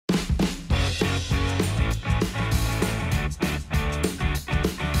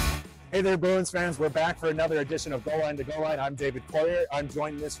Hey there, Bruins fans. We're back for another edition of Goal Line to Goal Line. I'm David Coyer. I'm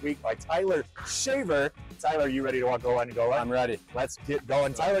joined this week by Tyler Shaver. Tyler, you ready to walk Goal Line to Goal Line? I'm ready. Let's get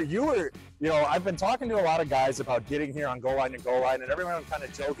going. Tyler, I've been talking to a lot of guys about getting here on Goal Line to Goal Line, and everyone kind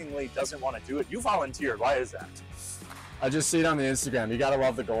of jokingly doesn't want to do it. You volunteered. Why is that? I just see it on the Instagram. You got to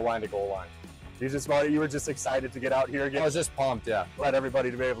love the Goal Line to Goal Line. You were just excited to get out here again? I was just pumped, yeah. Let everybody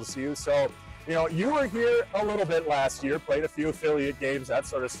to be able to see you. So, you were here a little bit last year, played a few affiliate games, that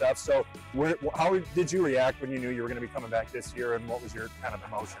sort of stuff. So how did you react when you knew you were going to be coming back this year, and what was your kind of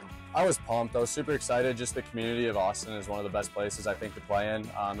emotion? I was pumped. I was super excited. Just the community of Austin is one of the best places, I think, to play in.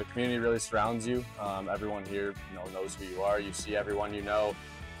 The community really surrounds you. Everyone here knows who you are. You see everyone you know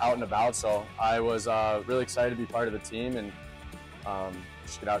out and about. So I was really excited to be part of the team and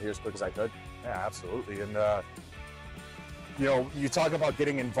just get out here as quick as I could. Yeah, absolutely. And you talk about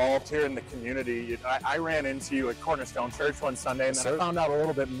getting involved here in the community. I ran into you at Cornerstone Church one Sunday, and then I found out a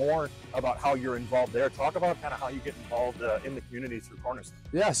little bit more about how you're involved there. Talk about kind of how you get involved in the community through Cornerstone.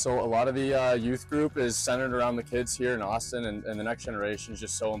 Yeah, so a lot of the youth group is centered around the kids here in Austin, and the next generation is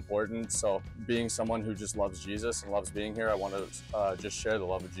just so important. So being someone who just loves Jesus and loves being here, I want to just share the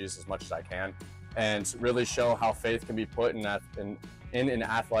love of Jesus as much as I can and really show how faith can be put in an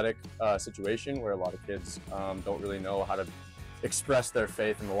athletic situation where a lot of kids don't really know how to express their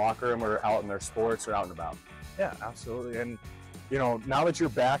faith in the locker room or out in their sports or out and about. Yeah, absolutely. And now that you're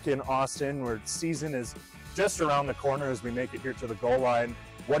back in Austin, where season is just around the corner as we make it here to the goal line,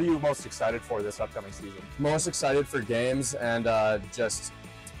 what are you most excited for this upcoming season? Most excited for games and just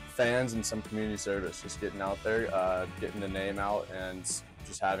fans and some community service, just getting out there, getting the name out, and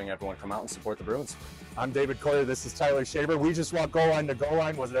just having everyone come out and support the Bruins. I'm David Coyer. This is Tyler Shaver. We just walked goal line to goal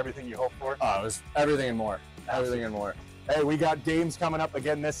line. Was it everything you hoped for? It was everything and more. Everything and more. Hey, we got games coming up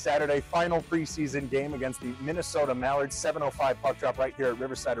again this Saturday. Final preseason game against the Minnesota Mallards. 7:05 puck drop right here at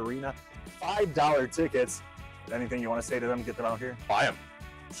Riverside Arena. $5 tickets. Anything you want to say to them? Get them out here. Buy them.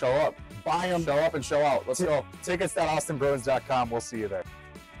 Show up. Buy them. Show up and show out. Let's go. Tickets.austinbruins.com. We'll see you there.